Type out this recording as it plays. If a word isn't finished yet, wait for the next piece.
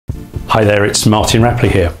Hi there, it's Martin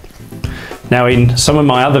Rapley here. Now, in some of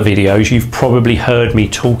my other videos you've probably heard me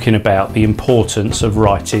talking about the importance of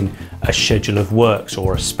writing a schedule of works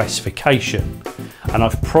or a specification, and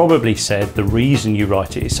I've probably said the reason you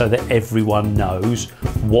write it is so that everyone knows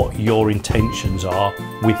what your intentions are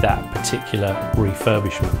with that particular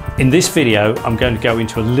refurbishment. In this video I'm going to go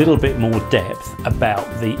into a little bit more depth about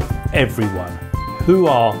the everyone. Who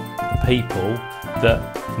are the people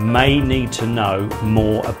that may need to know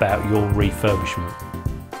more about your refurbishment?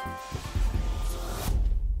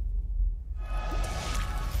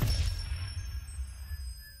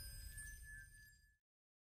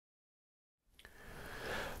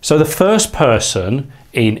 So the first person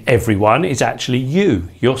in everyone is actually you,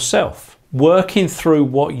 yourself. Working through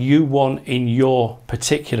what you want in your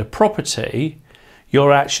particular property,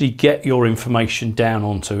 you'll actually get your information down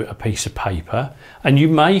onto a piece of paper, and you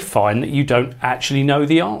may find that you don't actually know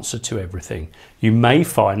the answer to everything. You may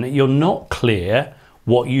find that you're not clear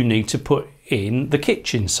what you need to put in the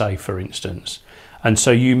kitchen, say, for instance. And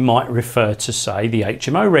so you might refer to, say, the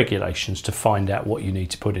HMO regulations to find out what you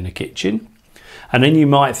need to put in a kitchen. And then you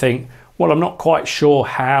might think, well, I'm not quite sure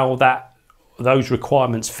how those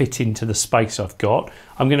requirements fit into the space I've got.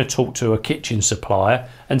 I'm going to talk to a kitchen supplier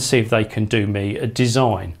and see if they can do me a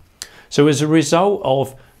design. So as a result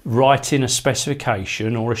of writing a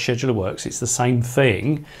specification or a schedule of works, it's the same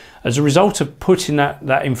thing. As a result of putting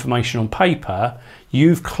that information on paper,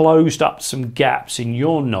 you've closed up some gaps in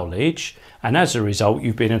your knowledge, and as a result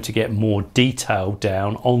you've been able to get more detail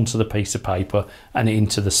down onto the piece of paper and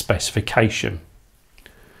into the specification.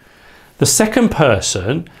 The second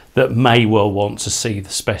person that may well want to see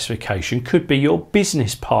the specification could be your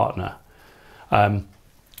business partner.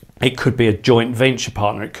 It could be a joint venture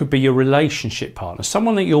partner, it could be your relationship partner,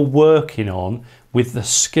 someone that you're working on with the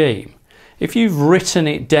scheme. If you've written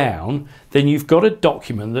it down, then you've got a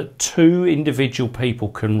document that two individual people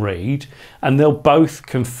can read, and they'll both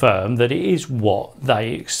confirm that it is what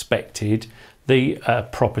they expected the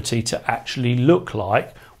property to actually look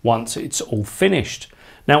like once it's all finished.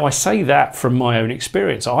 Now, I say that from my own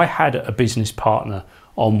experience. I had a business partner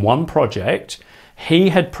on one project. He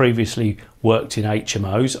had previously worked in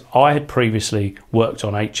HMOs. I had previously worked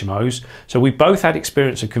on HMOs. So we both had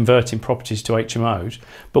experience of converting properties to HMOs.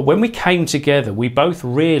 But when we came together, we both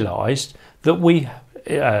realised that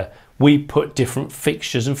we put different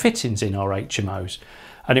fixtures and fittings in our HMOs.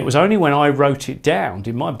 And it was only when I wrote it down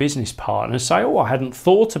did my business partner say, oh, I hadn't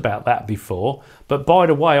thought about that before, but by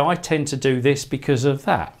the way, I tend to do this because of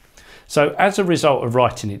that. So as a result of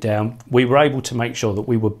writing it down, we were able to make sure that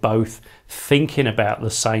we were both thinking about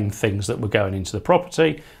the same things that were going into the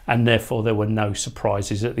property, and therefore there were no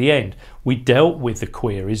surprises at the end. We dealt with the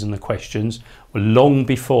queries and the questions long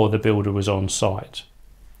before the builder was on site.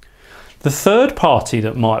 The third party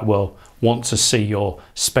that might well want to see your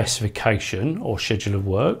specification or schedule of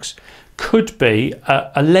works could be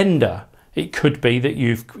a lender. It could be that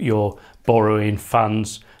you're borrowing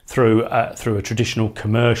funds through a traditional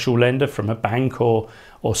commercial lender from a bank or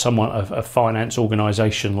someone, a finance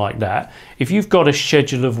organisation like that. If you've got a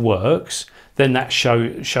schedule of works, then that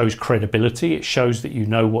shows credibility. It shows that you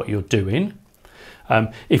know what you're doing.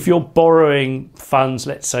 If you're borrowing funds,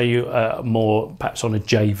 let's say you more perhaps on a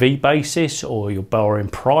JV basis, or you're borrowing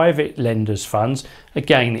private lenders' funds,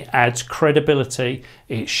 again, it adds credibility.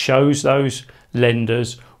 It shows those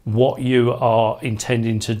lenders what you are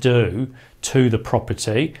intending to do to the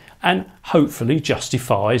property, and hopefully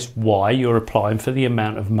justifies why you're applying for the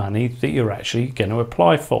amount of money that you're actually going to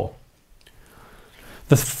apply for.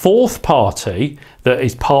 The fourth party that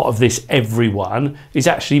is part of this everyone is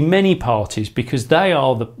actually many parties, because they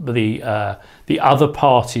are the other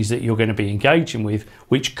parties that you're going to be engaging with,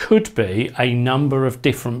 which could be a number of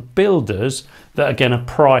different builders that are going to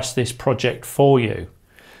price this project for you.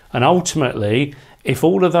 And ultimately, if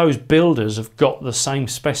all of those builders have got the same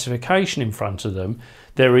specification in front of them,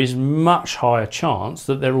 there is much higher chance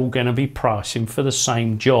that they're all going to be pricing for the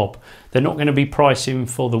same job. They're not going to be pricing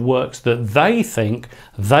for the works that they think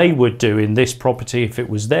they would do in this property if it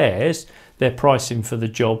was theirs. They're pricing for the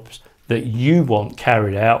jobs that you want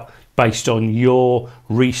carried out based on your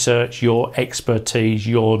research, your expertise,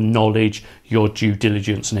 your knowledge, your due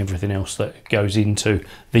diligence, and everything else that goes into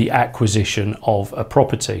the acquisition of a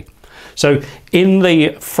property. So in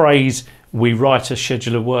the phrase, we write a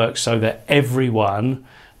schedule of work so that everyone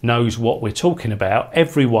knows what we're talking about.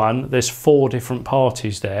 Everyone, there's four different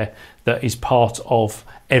parties there that is part of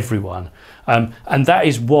everyone. And that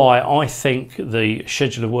is why I think the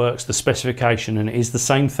schedule of works, the specification, and it is the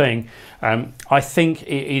same thing. I think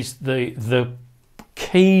it is the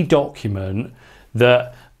key document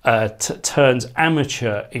that turns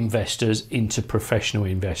amateur investors into professional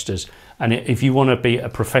investors. And if you want to be a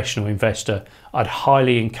professional investor, I'd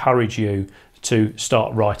highly encourage you to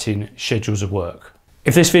start writing schedules of work.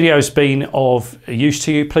 If this video has been of use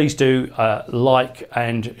to you, please do like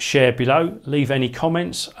and share below. Leave any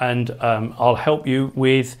comments, and I'll help you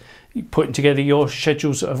with putting together your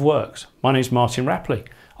schedules of works. My name is Martin Rapley.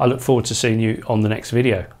 I look forward to seeing you on the next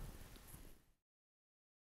video.